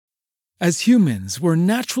As humans, we're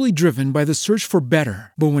naturally driven by the search for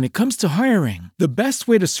better. But when it comes to hiring, the best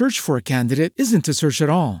way to search for a candidate isn't to search at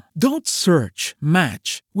all. Don't search,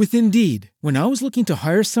 match with Indeed. When I was looking to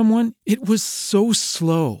hire someone, it was so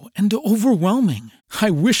slow and overwhelming.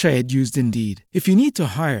 I wish I had used Indeed. If you need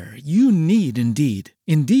to hire, you need Indeed.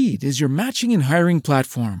 Indeed is your matching and hiring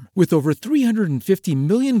platform with over 350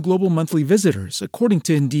 million global monthly visitors, according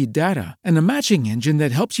to Indeed data, and a matching engine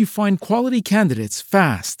that helps you find quality candidates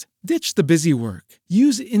fast. Ditch the busy work.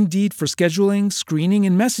 Use Indeed for scheduling, screening,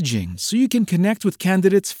 and messaging so you can connect with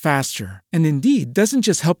candidates faster. And Indeed doesn't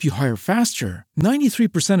just help you hire faster.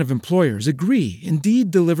 93% of employers agree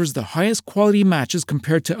Indeed delivers the highest quality matches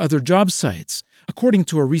compared to other job sites, according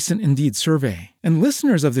to a recent Indeed survey. And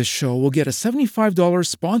listeners of this show will get a $75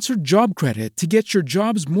 sponsored job credit to get your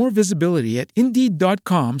jobs more visibility at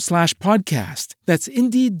Indeed.com/podcast. That's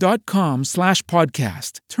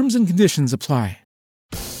Indeed.com/podcast. Terms and conditions apply.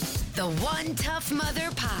 The One Tough Mother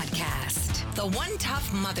Podcast. The One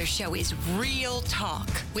Tough Mother Show is real talk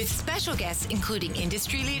with special guests including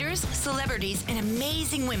industry leaders, celebrities, and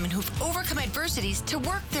amazing women who've overcome adversities to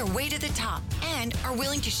work their way to the top and are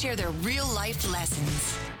willing to share their real life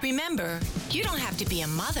lessons. Remember, you don't have to be a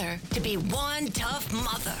mother to be one tough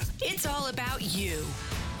mother. It's all about you.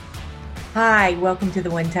 Hi, welcome to the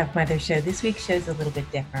One Tough Mother Show. This week's show is a little bit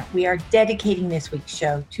different. We are dedicating this week's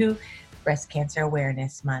show to Breast Cancer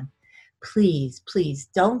Awareness Month. Please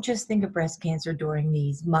don't just think of breast cancer during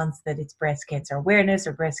these months that it's Breast Cancer Awareness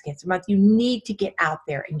or Breast Cancer Month. You need to get out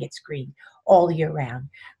there and get screened all year round.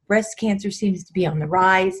 Breast cancer seems to be on the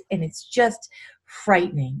rise, and it's just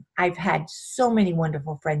frightening. I've had so many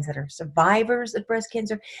wonderful friends that are survivors of breast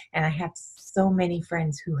cancer, and I have so many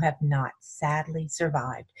friends who have not, sadly,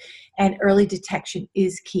 survived. And early detection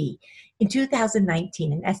is key. In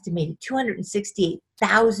 2019, an estimated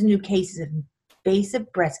 268,000 new cases of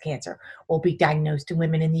invasive breast cancer will be diagnosed in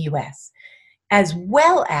women in the U.S., as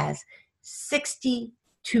well as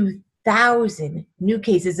 62,000 new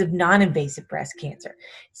cases of non-invasive breast cancer.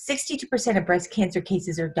 62% of breast cancer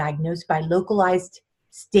cases are diagnosed by localized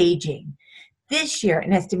staging. This year,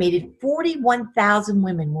 an estimated 41,000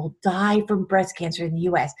 women will die from breast cancer in the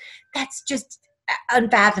U.S. That's just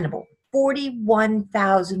unfathomable.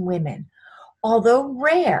 41,000 women. Although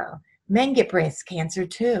rare, men get breast cancer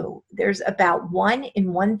too. There's about 1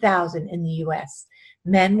 in 1,000 in the U.S.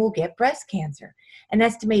 Men will get breast cancer. An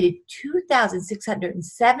estimated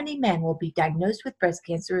 2,670 men will be diagnosed with breast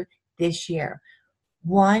cancer this year.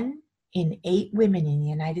 1 in 8 women in the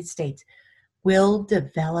United States will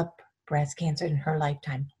develop breast cancer in her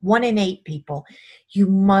lifetime. 1 in 8 people. You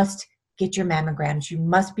must get your mammograms. You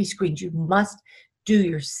must be screened. You must do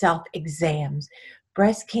your self-exams.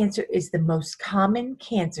 Breast cancer is the most common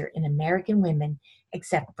cancer in American women,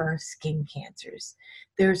 except for skin cancers.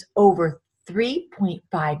 There's over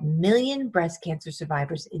 3.5 million breast cancer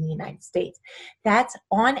survivors in the United States. That's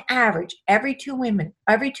on average, every 2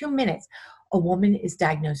 minutes, a woman is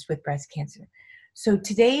diagnosed with breast cancer. So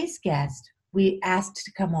today's guest, we asked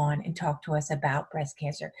to come on and talk to us about breast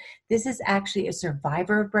cancer. This is actually a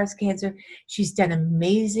survivor of breast cancer. She's done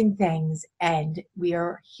amazing things, and we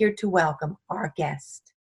are here to welcome our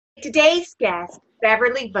guest. Today's guest,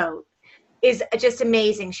 Beverly Vogt, is just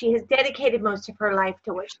amazing. She has dedicated most of her life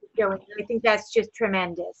to what she's doing, and I think that's just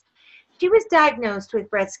tremendous. She was diagnosed with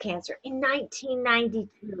breast cancer in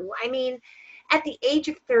 1992. I mean, at the age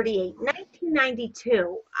of 38,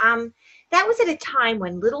 1992. That was at a time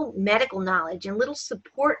when little medical knowledge and little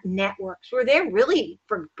support networks were there really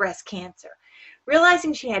for breast cancer.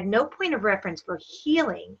 Realizing she had no point of reference for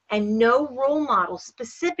healing and no role model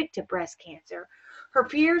specific to breast cancer, her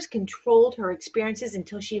fears controlled her experiences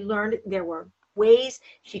until she learned there were ways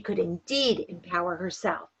she could indeed empower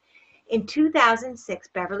herself. In 2006,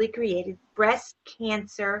 Beverly created Breast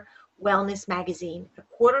Cancer Wellness Magazine, a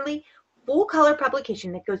quarterly full-color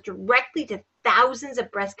publication that goes directly to thousands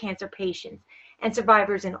of breast cancer patients and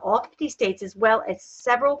survivors in all 50 states, as well as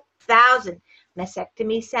several thousand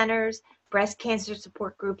mastectomy centers, breast cancer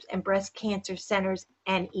support groups, and breast cancer centers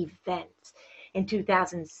and events. In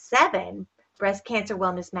 2007, Breast Cancer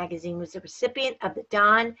Wellness Magazine was the recipient of the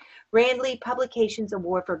Don Randley Publications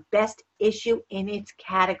Award for Best Issue in its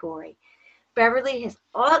category. Beverly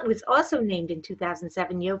was also named in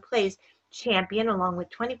 2007 Yoplait champion along with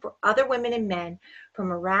 24 other women and men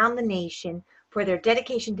from around the nation for their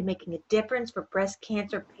dedication to making a difference for breast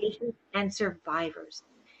cancer patients and survivors.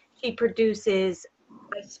 She produces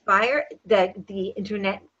Aspire, the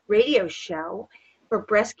internet radio show for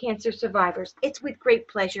breast cancer survivors. It's with great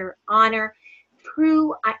pleasure, honor,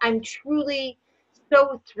 I'm truly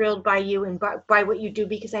so thrilled by you and by what you do,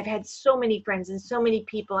 because I've had so many friends and so many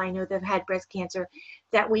people I know that have had breast cancer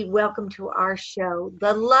that we welcome to our show,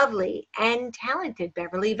 the lovely and talented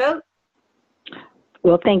Beverly Vogt.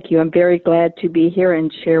 Well, thank you. I'm very glad to be here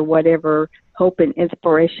and share whatever hope and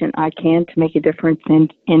inspiration I can to make a difference in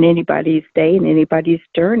anybody's day and anybody's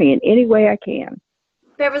journey in any way I can.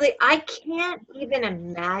 Beverly, I can't even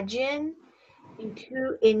imagine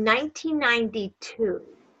in 1992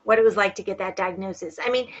 what it was like to get that diagnosis. I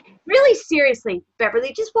mean, really seriously,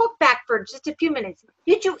 Beverly, just walk back for just a few minutes.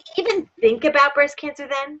 Did you even think about breast cancer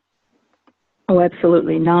then? Oh,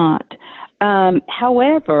 absolutely not.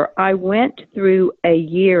 However, I went through a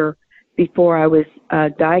year before I was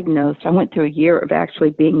diagnosed. I went through a year of actually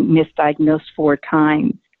being misdiagnosed 4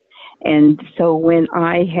 times. And so when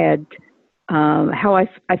I had,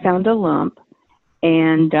 I found a lump,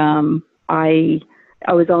 and I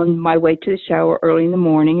was on my way to the shower early in the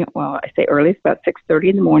morning. Well, I say early, it's about 6:30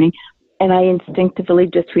 in the morning, and I instinctively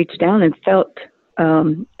just reached down and felt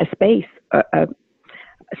a space,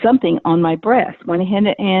 something on my breast. Went ahead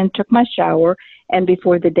and took my shower, and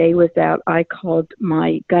before the day was out, I called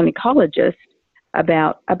my gynecologist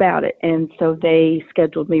about it, and so they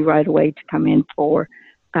scheduled me right away to come in for,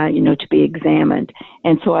 to be examined.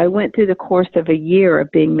 And so I went through the course of a year of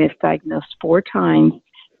being misdiagnosed 4 times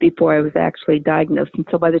before I was actually diagnosed. And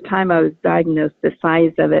so by the time I was diagnosed, the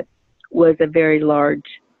size of it was a very,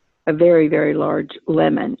 very large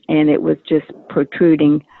lemon, and it was just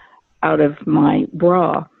protruding out of my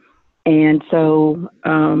bra. And so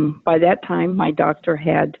by that time, my doctor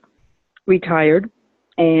had retired,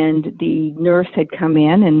 and the nurse had come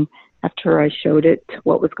in, and after I showed it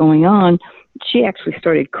what was going on, she actually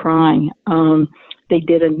started crying. They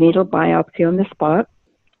did a needle biopsy on the spot,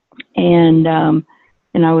 and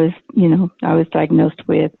I was diagnosed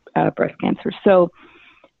with breast cancer. So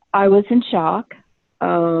I was in shock,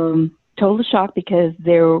 total shock, because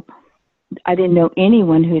I didn't know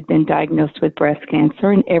anyone who had been diagnosed with breast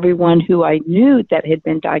cancer, and everyone who I knew that had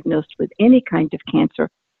been diagnosed with any kind of cancer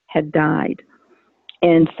had died.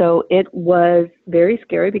 And so it was very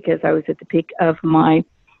scary because I was at the peak of my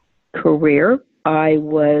career. I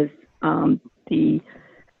was the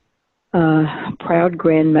proud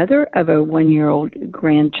grandmother of a 1-year-old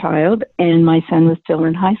grandchild, and my son was still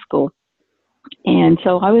in high school. And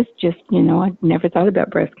so I was just, I never thought about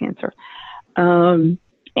breast cancer.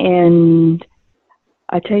 And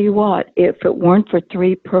I tell you what, if it weren't for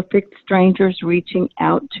 3 perfect strangers reaching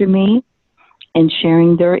out to me and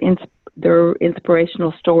sharing their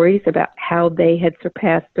inspirational stories about how they had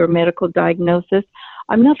surpassed their medical diagnosis,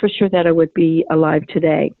 I'm not for sure that I would be alive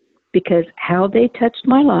today, because how they touched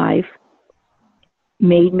my life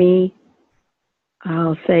made me,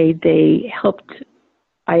 I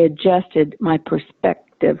adjusted my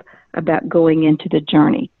perspective about going into the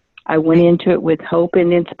journey. I went into it with hope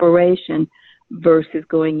and inspiration versus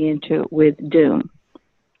going into it with doom.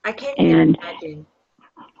 I can't even imagine.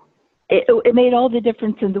 It made all the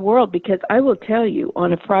difference in the world, because I will tell you,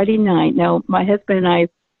 on a Friday night, now my husband and I,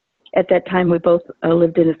 at that time, we both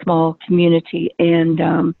lived in a small community,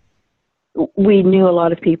 and we knew a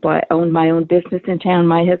lot of people. I owned my own business in town.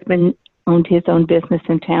 My husband owned his own business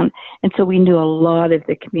in town, and so we knew a lot of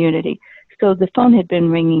the community. So the phone had been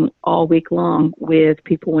ringing all week long with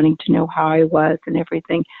people wanting to know how I was and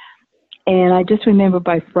everything. And I just remember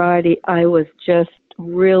by Friday, I was just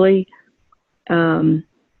really in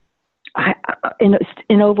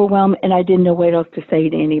overwhelm, and I didn't know what else to say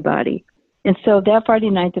to anybody. And so that Friday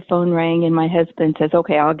night, the phone rang, and my husband says,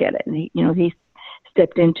 "Okay, I'll get it." And he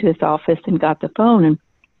stepped into his office and got the phone, and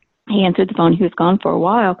he answered the phone. He was gone for a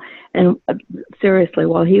while. And seriously,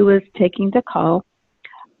 while he was taking the call,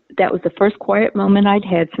 that was the first quiet moment I'd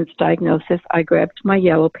had since diagnosis. I grabbed my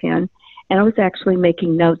yellow pen, and I was actually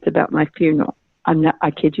making notes about my funeral.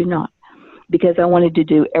 I kid you not, because I wanted to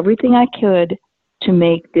do everything I could to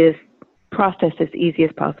make this process as easy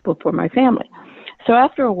as possible for my family. So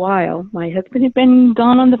after a while, my husband had been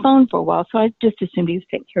gone on the phone for a while, so I just assumed he was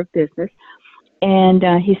taking care of business. And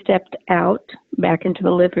he stepped out back into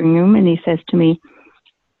the living room, and he says to me,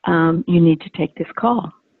 "You need to take this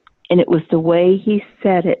call." And it was the way he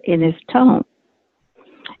said it in his tone.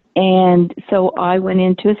 And so I went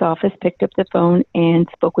into his office, picked up the phone, and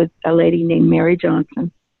spoke with a lady named Mary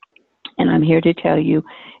Johnson. And I'm here to tell you,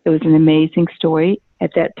 it was an amazing story.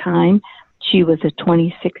 At that time, she was a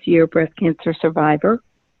 26-year breast cancer survivor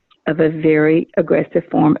of a very aggressive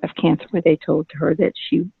form of cancer, where they told her that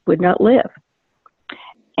she would not live.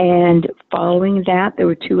 And following that, there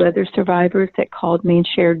were 2 other survivors that called me and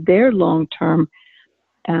shared their long-term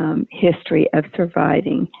history of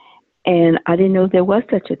surviving. And I didn't know there was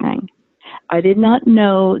such a thing. I did not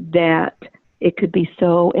know that it could be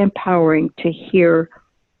so empowering to hear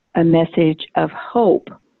a message of hope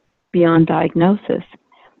beyond diagnosis.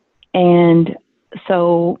 And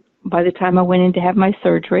so by the time I went in to have my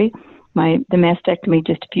surgery, the mastectomy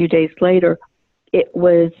just a few days later, it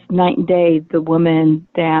was night and day, the woman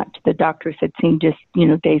that the doctors had seen just,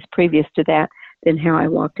 days previous to that, than how I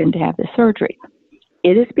walked in to have the surgery.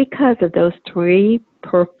 It is because of those 3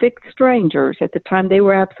 perfect strangers. At the time, they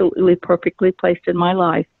were absolutely perfectly placed in my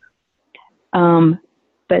life.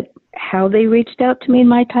 But how they reached out to me in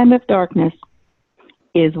my time of darkness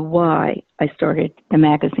is why I started the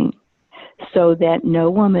magazine, so that no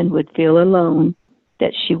woman would feel alone,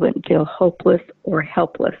 that she wouldn't feel hopeless or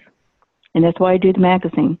helpless. And that's why I do the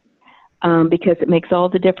magazine, because it makes all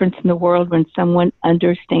the difference in the world when someone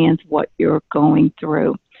understands what you're going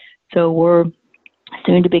through. So we're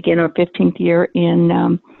soon to begin our 15th year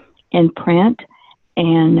in print,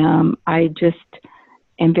 and I just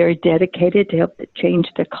am very dedicated to help change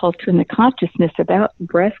the culture and the consciousness about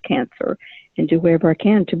breast cancer, and do whatever I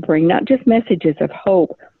can to bring not just messages of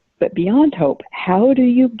hope, but beyond hope. How do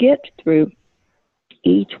you get through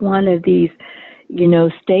each one of these,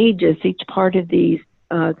 stages, each part of these,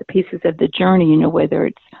 the pieces of the journey, whether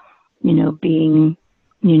it's, being,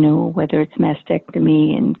 whether it's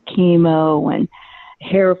mastectomy and chemo and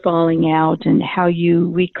hair falling out, and how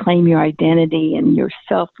you reclaim your identity and your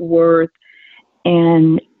self-worth,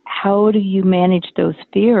 and how do you manage those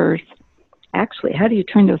fears? Actually, how do you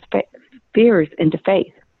turn those fears into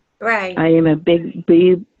faith? Right. I am a big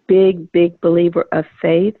believer of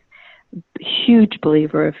faith, huge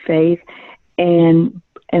believer of faith, and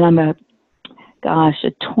I'm a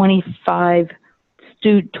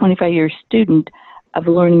 25-year student of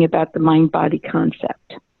learning about the mind-body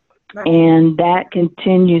concept. Right. And that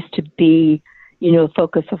continues to be, a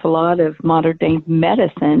focus of a lot of modern-day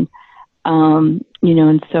medicine, and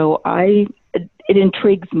so it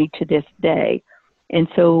intrigues me to this day. And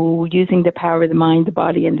so using the power of the mind, the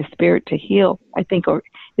body, and the spirit to heal, I think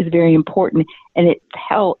is very important. And it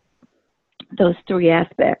helps, those 3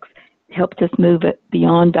 aspects, helps us move it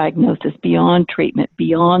beyond diagnosis, beyond treatment,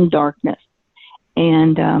 beyond darkness.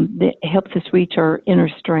 And it helps us reach our inner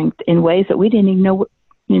strength in ways that we didn't even know,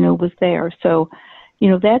 was there. So,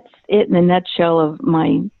 that's it in a nutshell of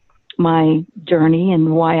my journey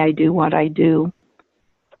and why I do what I do.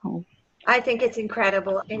 So. I think it's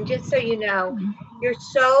incredible. And just so you know, you're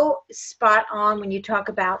so spot on when you talk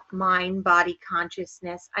about mind, body,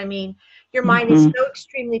 consciousness. I mean, your mind is so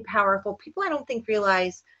extremely powerful. People, I don't think,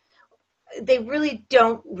 they really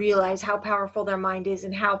don't realize how powerful their mind is,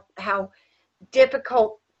 and how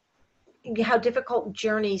difficult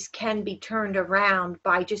journeys can be turned around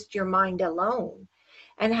by just your mind alone.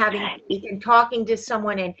 And talking to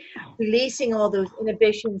someone and releasing all those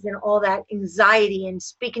inhibitions and all that anxiety, and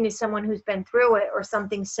speaking to someone who's been through it or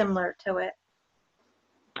something similar to it.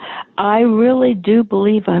 I really do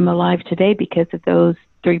believe I'm alive today because of those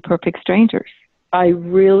 3 perfect strangers. I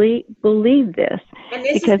really believe this,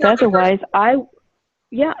 because otherwise I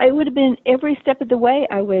would have been, every step of the way,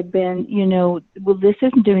 I would have been, well, this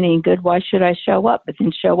isn't doing any good. Why should I show up? But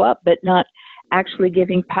then show up, but not actually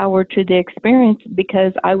giving power to the experience,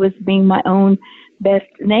 because I was being my own best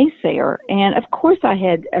naysayer. And of course I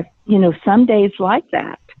had, some days like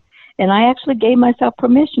that. And I actually gave myself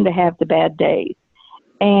permission to have the bad days.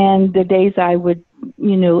 And the days I would,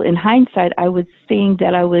 in hindsight, I was seeing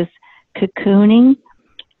that I was cocooning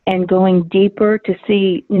and going deeper to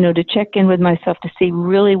see, to check in with myself, to see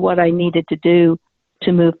really what I needed to do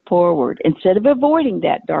to move forward. Instead of avoiding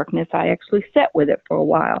that darkness, I actually sat with it for a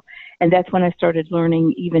while. And that's when I started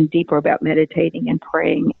learning even deeper about meditating and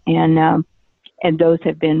praying. And those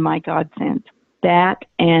have been my godsends. That,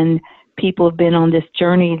 and people have been on this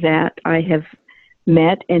journey that I have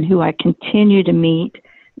met and who I continue to meet,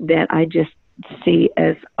 that I just see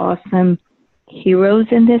as awesome heroes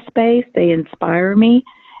in this space. They inspire me,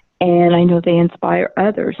 and I know they inspire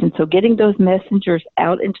others. And so getting those messengers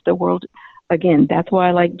out into the world, again, that's why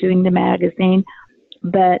I like doing the magazine.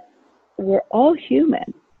 But we're all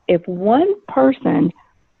human. If one person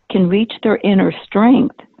can reach their inner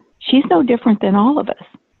strength, she's no different than all of us.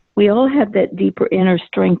 We all have that deeper inner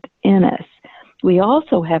strength in us. We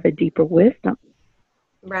also have a deeper wisdom,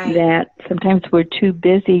 right, that sometimes we're too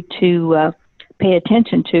busy to pay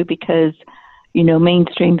attention to, because,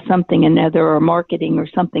 mainstream something another, or marketing or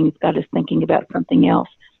something has got us thinking about something else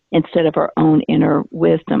instead of our own inner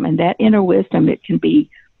wisdom. And that inner wisdom, it can be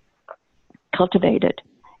cultivated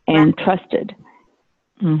and trusted.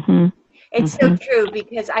 It's so true,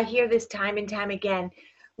 because I hear this time and time again.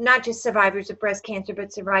 not just survivors of breast cancer,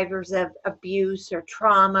 but survivors of abuse or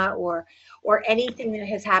trauma or anything that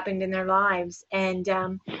has happened in their lives. And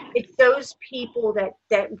it's those people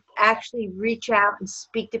that actually reach out and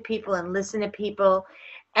speak to people and listen to people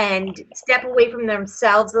and step away from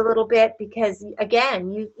themselves a little bit, because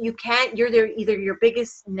again, you can't, either your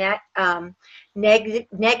biggest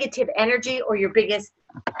negative energy or your biggest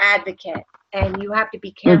advocate, and you have to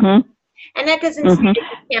be careful. Mm-hmm. And that doesn't say that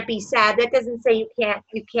you can't be sad. That doesn't say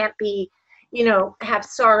you can't be, have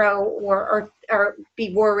sorrow or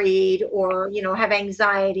be worried or, have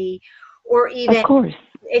anxiety, or even, of course,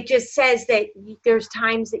 it just says that there's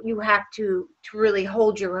times that you have to really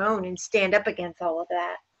hold your own and stand up against all of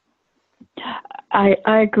that.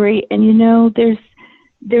 I agree. And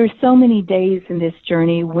there's so many days in this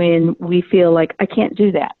journey when we feel like, I can't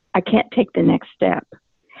do that. I can't take the next step.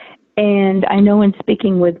 And I know in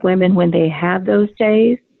speaking with women, when they have those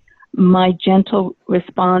days, my gentle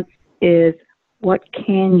response is, what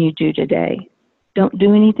can you do today? Don't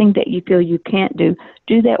do anything that you feel you can't do.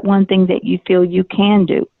 Do that one thing that you feel you can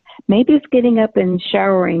do. Maybe it's getting up and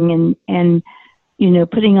showering and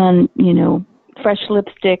putting on, fresh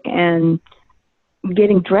lipstick and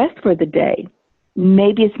getting dressed for the day.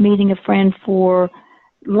 Maybe it's meeting a friend for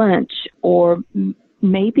lunch, or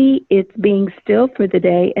maybe it's being still for the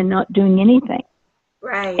day and not doing anything.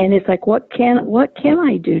 Right. And it's like, what can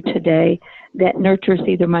I do today that nurtures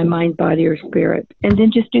either my mind, body, or spirit? And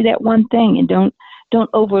then just do that one thing, and don't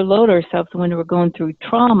overload ourselves when we're going through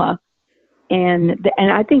trauma. And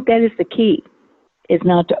I think that is the key, is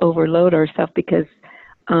not to overload ourselves, because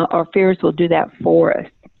our fears will do that for us.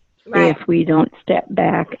 Right. If we don't step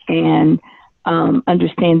back and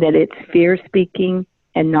understand that it's fear speaking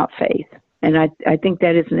and not faith. And I think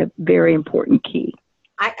that is a very important key.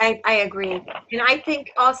 I agree. And I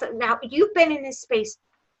think also, now you've been in this space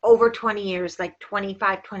over 20 years, like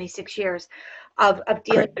 25, 26 years of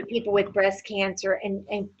dealing with people with breast cancer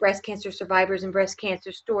and breast cancer survivors and breast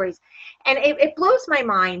cancer stories. And it blows my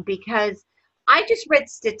mind, because I just read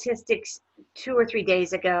statistics 2 or 3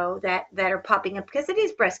 days ago that are popping up, because it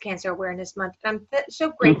is Breast Cancer Awareness Month. I'm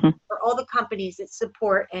so grateful for all the companies that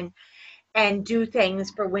support and do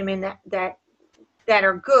things for women that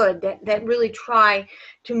are good, that really try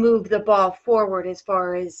to move the ball forward as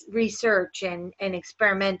far as research and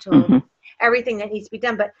experimental, everything that needs to be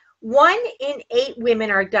done. But 1 in 8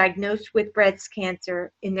 women are diagnosed with breast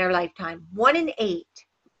cancer in their lifetime. 1 in 8.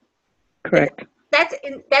 Correct.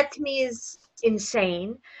 That to me is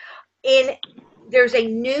insane. There's a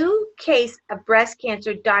new case of breast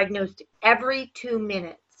cancer diagnosed every 2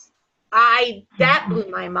 minutes. That blew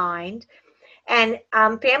my mind. And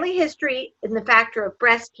family history and the factor of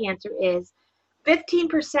breast cancer is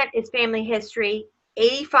 15% is family history,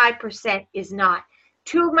 85% is not.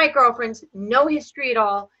 2 of my girlfriends, no history at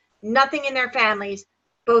all, nothing in their families,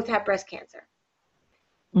 both have breast cancer.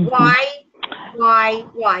 Why?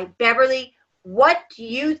 Beverly, what do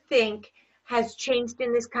you think has changed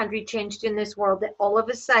in this country, changed in this world, that all of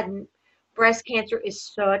a sudden breast cancer is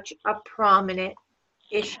such a prominent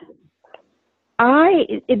issue?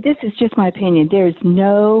 This is just my opinion. There's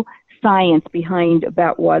no science behind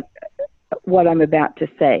about what I'm about to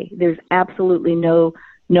say. There's absolutely no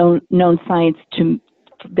known science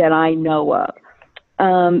that I know of.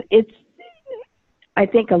 I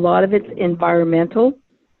think a lot of it's environmental.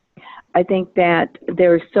 I think that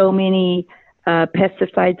there are so many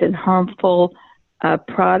pesticides and harmful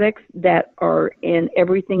products that are in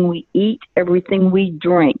everything we eat, everything we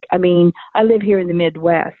drink. I mean, I live here in the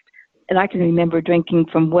Midwest, and I can remember drinking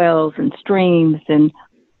from wells and streams and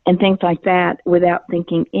things like that without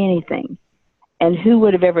thinking anything. And who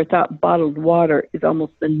would have ever thought bottled water is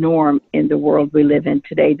almost the norm in the world we live in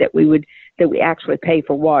today, that we actually pay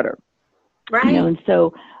for water. Right. And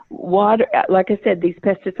so water, like I said, these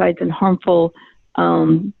pesticides and harmful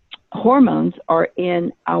hormones are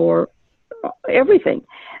in our everything.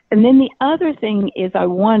 And then the other thing is, I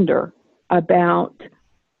wonder about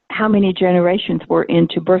how many generations were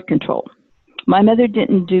into birth control. My mother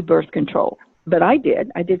didn't do birth control, but I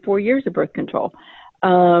did. I did 4 years of birth control.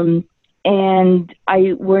 And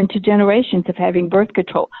we're into generations of having birth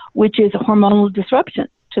control, which is a hormonal disruption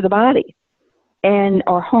to the body. And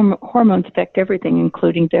our hormones affect everything,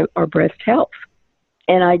 including our breast health.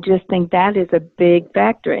 And I just think that is a big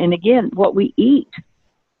factor. And again, what we eat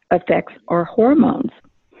affects our hormones.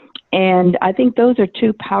 And I think those are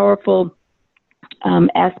 2 powerful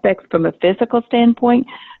aspects from a physical standpoint.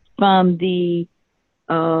 From the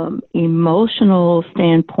emotional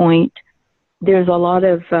standpoint, there's a lot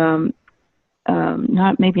of,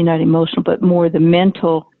 maybe not emotional, but more the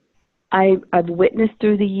mental. I've witnessed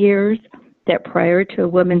through the years that prior to a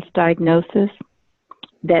woman's diagnosis,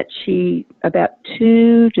 that she, about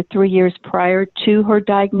 2 to 3 years prior to her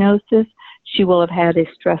diagnosis, she will have had a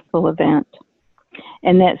stressful event.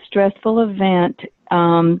 And that stressful event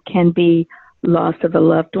can be loss of a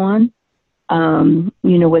loved one,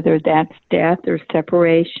 whether that's death or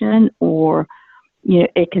separation, or,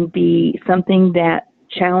 it can be something that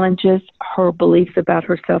challenges her beliefs about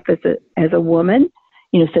herself as a woman,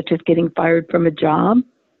 such as getting fired from a job.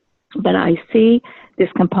 But I see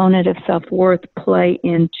this component of self-worth play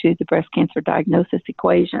into the breast cancer diagnosis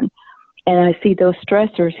equation. And I see those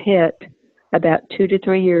stressors hit about 2 to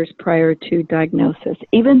 3 years prior to diagnosis,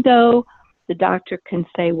 even though the doctor can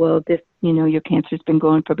say, well, this, your cancer's been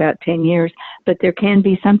going for about 10 years, but there can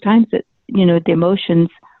be sometimes that, the emotions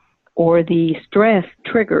or the stress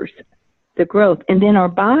triggers the growth. And then our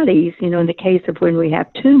bodies, in the case of when we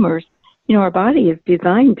have tumors, our body is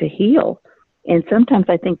designed to heal. And sometimes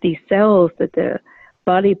I think these cells that the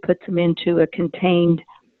body puts them into a contained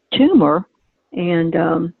tumor, and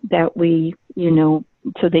that we,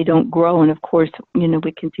 so they don't grow. And of course,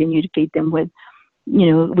 we continue to feed them with,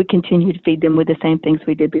 the same things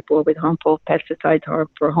we did before with harmful pesticides,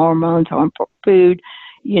 harmful hormones, harmful food,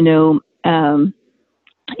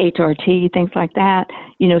 HRT, things like that.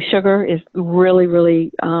 Sugar is really,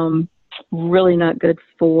 really, really not good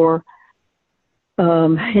for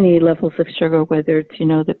any levels of sugar, whether it's,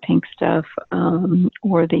 the pink stuff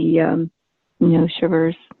or the,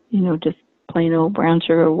 sugars, just plain old brown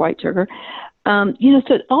sugar or white sugar. So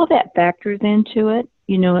all that factors into it.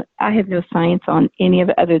 I have no science on any of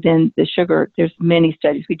it other than the sugar. There's many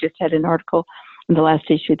studies. We just had an article in the last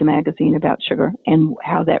issue of the magazine about sugar and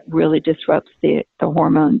how that really disrupts the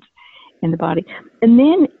hormones in the body. And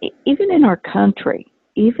then even in our country,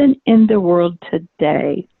 even in the world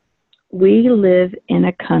today, we live in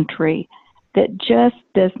a country that just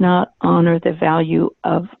does not honor the value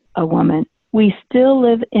of a woman. We still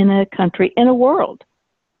live in a country, in a world,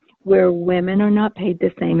 where women are not paid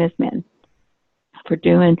the same as men for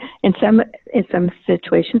doing. In some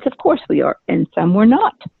situations, of course we are, and some we're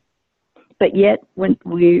not. But yet, when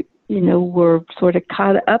we, we're sort of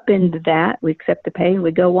caught up into that, we accept the pay and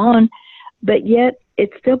we go on. But yet, it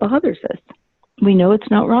still bothers us. We know it's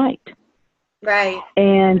not right. Right.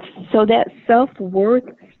 And so that self-worth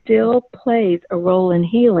still plays a role in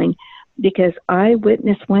healing, because I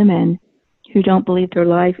witness women who don't believe their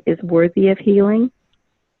life is worthy of healing.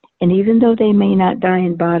 And even though they may not die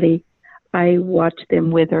in body, I watch them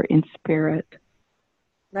wither in spirit.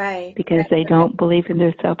 Right. Because they don't believe in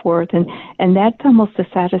their self-worth. And that's almost the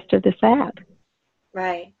saddest of the sad.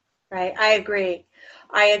 Right. Right. I agree.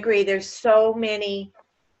 There's so many,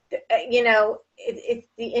 it's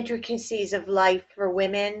the intricacies of life for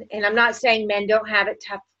women. And I'm not saying men don't have it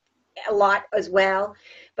tough a lot as well,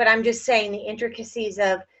 but I'm just saying the intricacies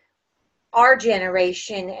of our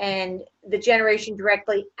generation and the generation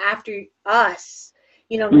directly after us,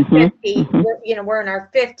 in the 50s, we're in our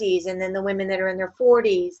 50s, and then the women that are in their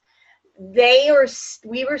 40s,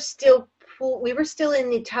 we were still in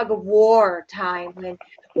the tug of war time.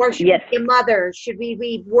 Or should we be a mother? Should we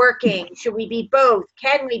be working? Should we be both?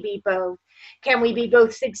 Can we be both? Can we be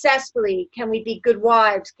both successfully? Can we be good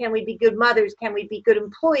wives? Can we be good mothers? Can we be good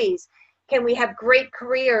employees? Can we have great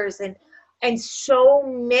careers? And so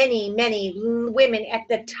many women at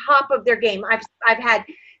the top of their game. I've had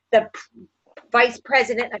the vice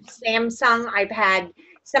president of Samsung. I've had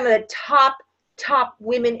some of the top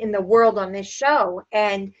women in the world on this show.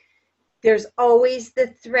 And there's always the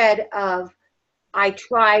thread of, I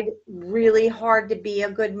tried really hard to be a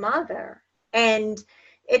good mother. And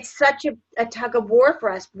it's such a tug of war for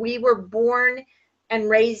us. We were born and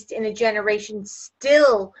raised in a generation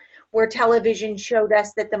still where television showed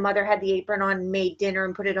us that the mother had the apron on, made dinner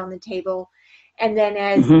and put it on the table. And then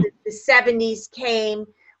as the 70s came,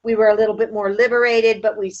 we were a little bit more liberated,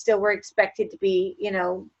 but we still were expected to be,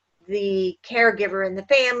 the caregiver in the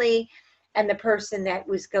family and the person that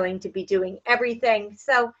was going to be doing everything.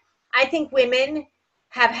 So I think women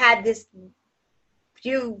have had this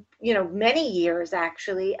many years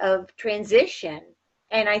actually of transition.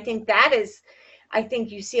 And I think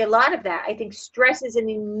you see a lot of that. I think stress is an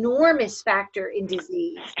enormous factor in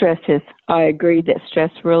disease. I agree that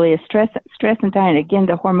stress really is stress and diet. Again,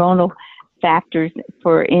 the hormonal factors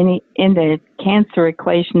in the cancer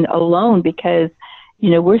equation alone, because,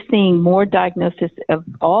 we're seeing more diagnosis of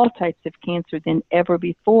all types of cancer than ever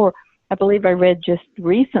before. I believe I read just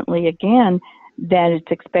recently again that it's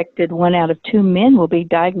expected 1 out of 2 men will be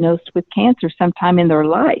diagnosed with cancer sometime in their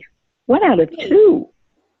life. 1 out of 2.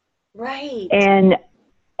 Right. And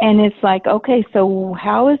it's like, okay, so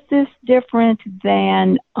how is this different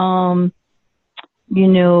than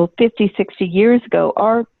 50, 60 years ago,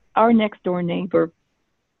 our next door neighbor,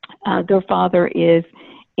 their father is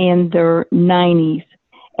in their 90s,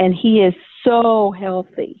 and he is so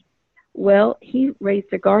healthy. Well, he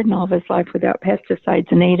raised a garden all of his life without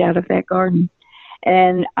pesticides and ate out of that garden.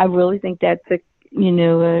 And I really think that's a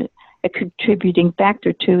contributing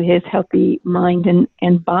factor to his healthy mind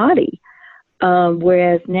and body.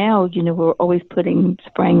 Whereas now, we're always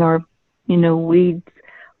spraying our, weeds,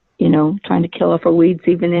 trying to kill off our weeds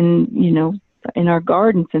even in our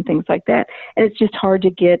gardens and things like that. And it's just hard to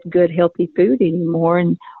get good, healthy food anymore,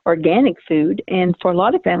 and organic food. And for a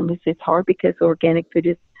lot of families, it's hard because organic food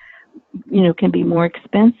is, can be more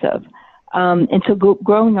expensive. And so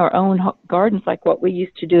growing our own gardens, like what we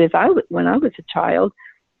used to do when I was a child,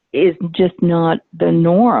 is just not the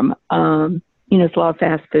norm. It's a lot of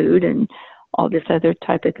fast food and all this other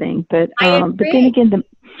type of thing. But then again,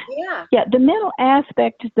 the mental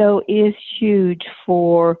aspect though is huge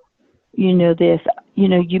for this.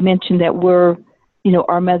 You mentioned that we're,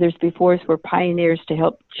 our mothers before us were pioneers to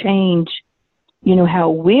help change, how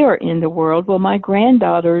we're in the world. Well, my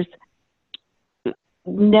granddaughters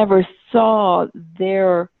never saw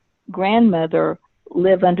their grandmother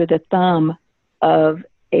live under the thumb of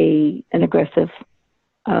an aggressive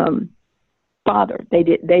father. They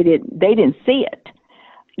didn't see it,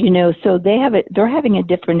 so they're having a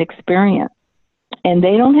different experience, and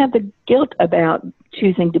they don't have the guilt about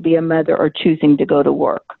choosing to be a mother or choosing to go to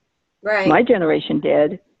work. Right. My generation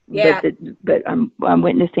did, yeah. but I'm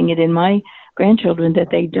witnessing it in my grandchildren that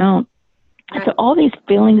they don't. Right. So all these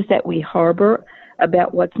feelings that we harbor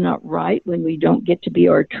about what's not right when we don't get to be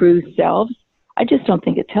our true selves, I just don't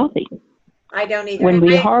think it's healthy. I don't either. When and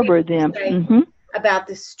we I harbor them. Mm-hmm. About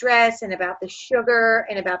the stress and about the sugar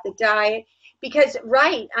and about the diet. Because,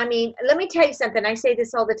 let me tell you something. I say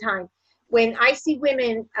this all the time. When I see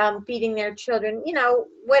women feeding their children,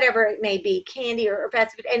 whatever it may be, candy or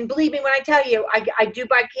fast food, and believe me when I tell you, I do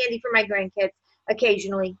buy candy for my grandkids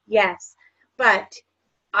occasionally, yes. But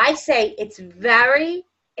I say it's very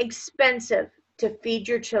expensive to feed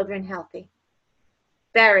your children healthy.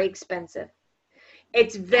 Very expensive.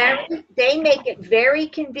 They make it very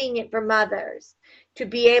convenient for mothers to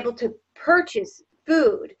be able to purchase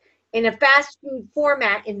food in a fast food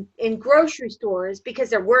format in grocery stores because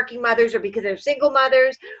they're working mothers or because they're single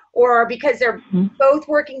mothers or because they're both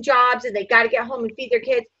working jobs and they got to get home and feed their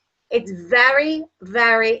kids. It's very,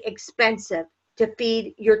 very expensive to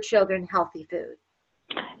feed your children healthy food.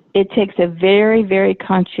 It takes a very, very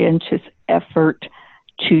conscientious effort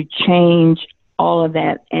to change all of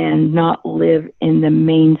that and not live in the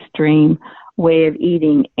mainstream way of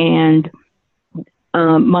eating. And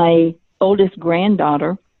my oldest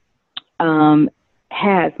granddaughter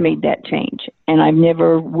has made that change. And I've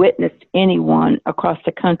never witnessed anyone across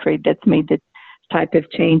the country that's made the type of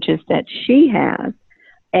changes that she has.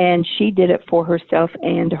 And she did it for herself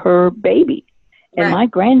and her baby. And Right. my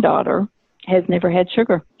granddaughter has never had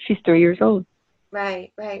sugar. She's 3 years old.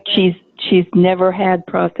 Right. She's never had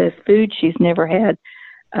processed food. She's never had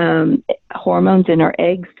hormones in her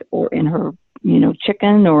eggs or in her,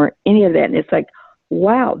 chicken or any of that. And it's like,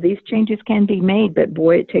 wow, these changes can be made, but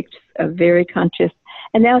boy, it takes a very conscious.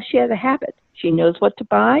 And now she has a habit. She knows what to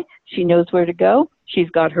buy. She knows where to go. She's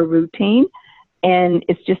got her routine. And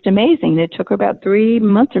it's just amazing. It took her about 3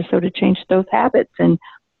 months or so to change those habits, and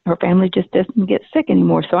her family just doesn't get sick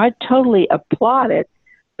anymore. So I totally applaud it,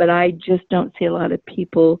 but I just don't see a lot of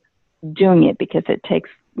people doing it because it takes,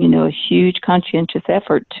 a huge conscientious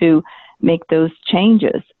effort to make those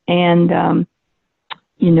changes. And,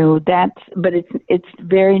 but it's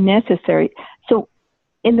very necessary. So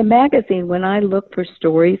in the magazine, when I look for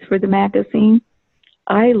stories for the magazine,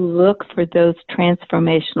 I look for those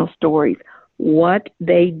transformational stories, what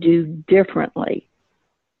they do differently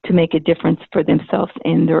to make a difference for themselves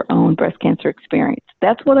in their own breast cancer experience.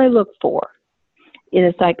 That's what I look for. And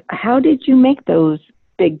it's like, how did you make those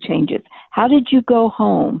big changes? How did you go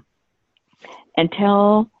home and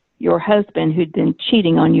tell your husband who'd been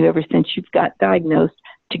cheating on you ever since you got diagnosed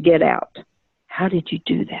to get out? How did you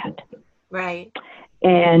do that? Right.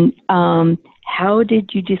 And how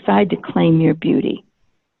did you decide to claim your beauty?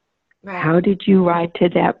 Right. How did you ride to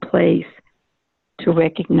that place to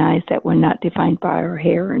recognize that we're not defined by our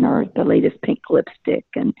hair and the latest pink lipstick?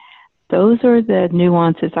 And those are the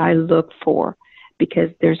nuances I look for, because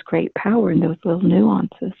there's great power in those little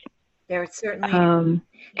nuances. There certainly is.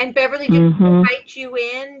 And Beverly, do people write you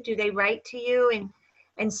in? Do they write to you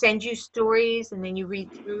and send you stories and then you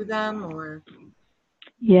read through them, or?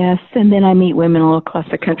 Yes, and then I meet women all across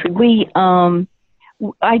the country.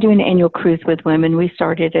 I do an annual cruise with women. We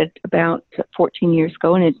started it about 14 years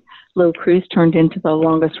ago, and a little cruise turned into the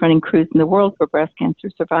longest running cruise in the world for breast cancer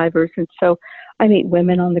survivors. And so I meet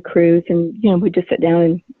women on the cruise, and, we just sit down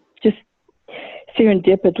and just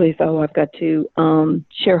serendipitously, I've got to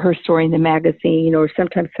share her story in the magazine, or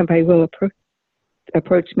sometimes somebody will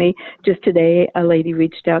approach me. Just today, a lady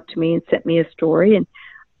reached out to me and sent me a story, and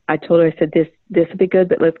I told her, I said, this will be good,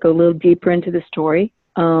 but let's go a little deeper into the story.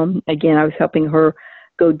 Again, I was helping her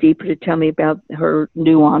go deeper to tell me about her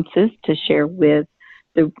nuances to share with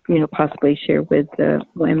possibly share with the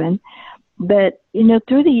women. But,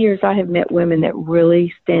 through the years, I have met women that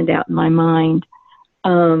really stand out in my mind.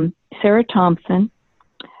 Sarah Thompson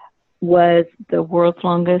was the world's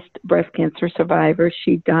longest breast cancer survivor.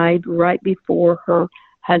 She died right before her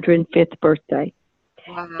 105th birthday.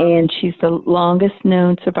 Wow. And she's the longest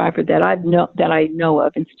known survivor that I know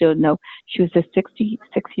of and still know. She was a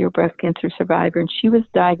 66-year breast cancer survivor, and she was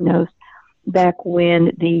diagnosed back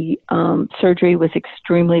when the surgery was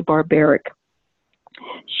extremely barbaric.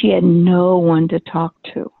 She had no one to talk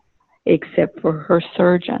to except for her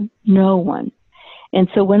surgeon, no one. And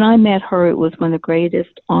so when I met her, it was one of the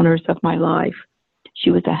greatest honors of my life. She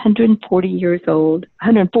was 104 years old,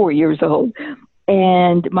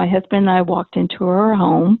 and my husband and I walked into her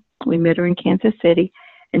home. We met her in Kansas City,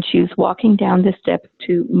 and she was walking down the steps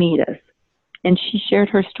to meet us. And she shared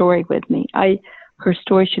her story with me. Her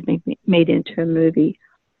story should be made into a movie.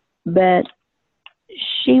 But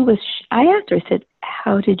I asked her, I said,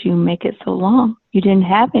 how did you make it so long? You didn't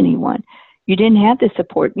have anyone. You didn't have the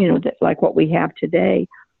support, like what we have today.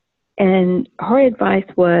 And her advice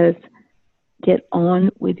was, get on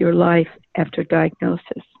with your life after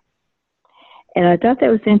diagnosis. And I thought that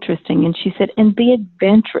was interesting. And she said, and be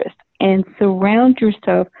adventurous and surround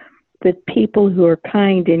yourself with people who are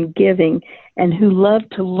kind and giving and who love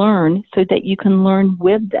to learn so that you can learn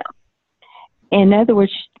with them. In other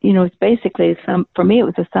words, it's basically for me, it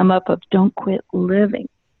was a sum up of don't quit living.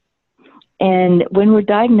 And when we're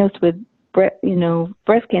diagnosed with, breast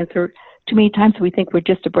cancer, too many times we think we're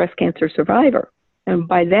just a breast cancer survivor. And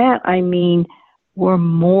by that, I mean, we're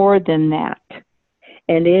more than that.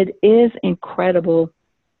 And it is incredible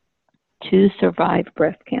to survive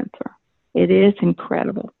breast cancer. It is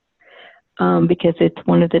incredible because it's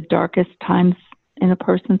one of the darkest times in a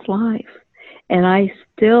person's life. And I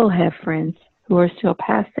still have friends who are still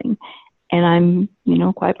passing. And I'm,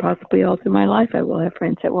 quite possibly all through my life, I will have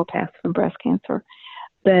friends that will pass from breast cancer.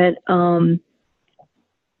 But don't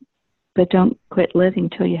quit living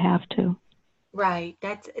till you have to. Right.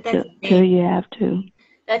 That's till you have to.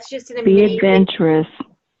 That's just an Be amazing adventurous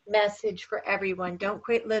message for everyone. Don't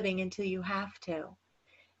quit living until you have to.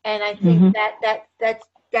 And I think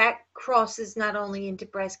that crosses not only into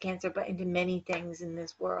breast cancer, but into many things in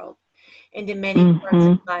this world, into many parts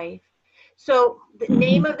of life. So the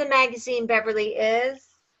name of the magazine, Beverly, is?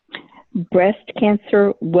 Breast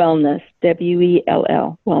Cancer Wellness,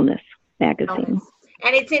 WELL, Wellness Magazine.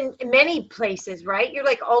 And it's in many places, right? You're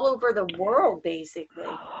like all over the world, basically.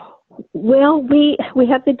 Well, we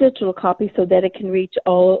have the digital copy so that it can reach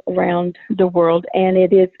all around the world. And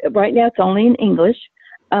it is, right now it's only in English.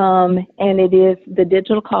 And it is, the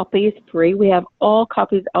digital copy is free. We have all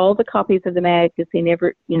the copies of the magazine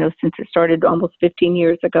since it started almost 15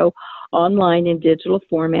 years ago, online in digital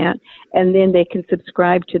format. And then they can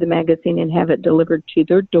subscribe to the magazine and have it delivered to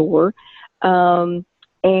their door. And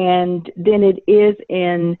then it is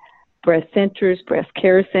in breast centers, breast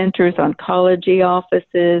care centers, oncology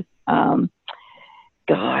offices,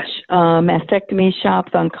 mastectomy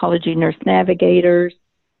shops, oncology nurse navigators.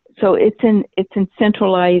 So it's in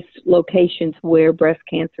centralized locations where breast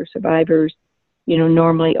cancer survivors,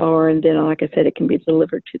 normally are. And then, like I said, it can be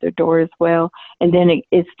delivered to their door as well. And then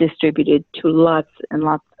it's distributed to lots and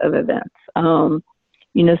lots of events, so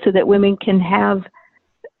that women can have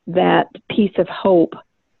that piece of hope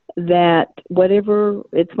that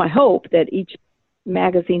it's my hope that each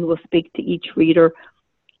magazine will speak to each reader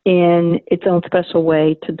in its own special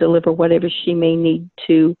way to deliver whatever she may need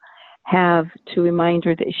to have to remind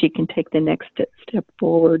her that she can take the next step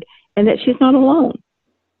forward and that she's not alone.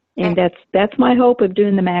 And that's my hope of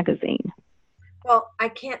doing the magazine. Well, I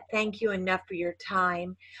can't thank you enough for your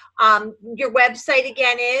time. Your website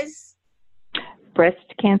again is?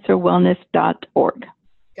 breastcancerwellness.org.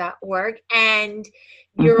 And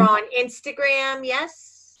you're on Instagram,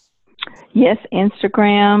 yes? Yes,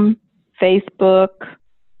 Instagram, Facebook,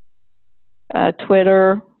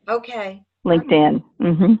 Twitter. Okay. LinkedIn.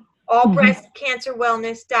 All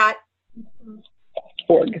breastcancerwellness.org.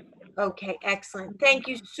 .org. Okay, excellent. Thank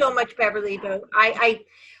you so much, Beverly.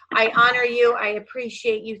 I honor you. I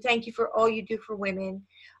appreciate you. Thank you for all you do for women.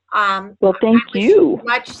 Well, thank I wish you.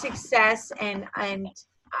 much success, and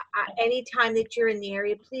anytime that you're in the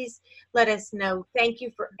area, please let us know. Thank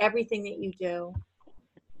you for everything that you do.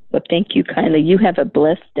 Well, thank you kindly. You have a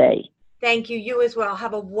blessed day. Thank you. You as well.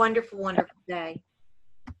 Have a wonderful, wonderful day.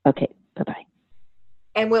 Okay. Bye-bye.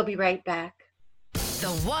 And we'll be right back.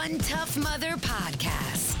 The One Tough Mother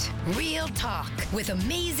Podcast. Real talk with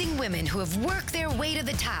amazing women who have worked their way to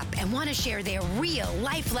the top and want to share their real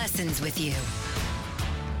life lessons with you.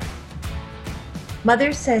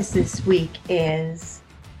 Mother Says this week is,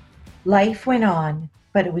 life went on,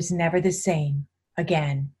 but it was never the same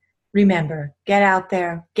again. Remember, get out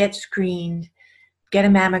there, get screened, get a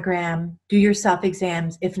mammogram, do your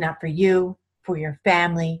self-exams, if not for you, for your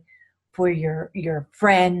family, for your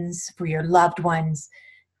friends, for your loved ones.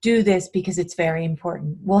 Do this because it's very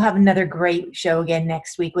important. We'll have another great show again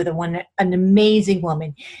next week with an amazing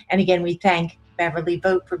woman. And again, we thank Beverly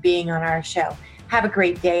Vogt for being on our show. Have a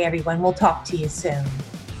great day, everyone. We'll talk to you soon.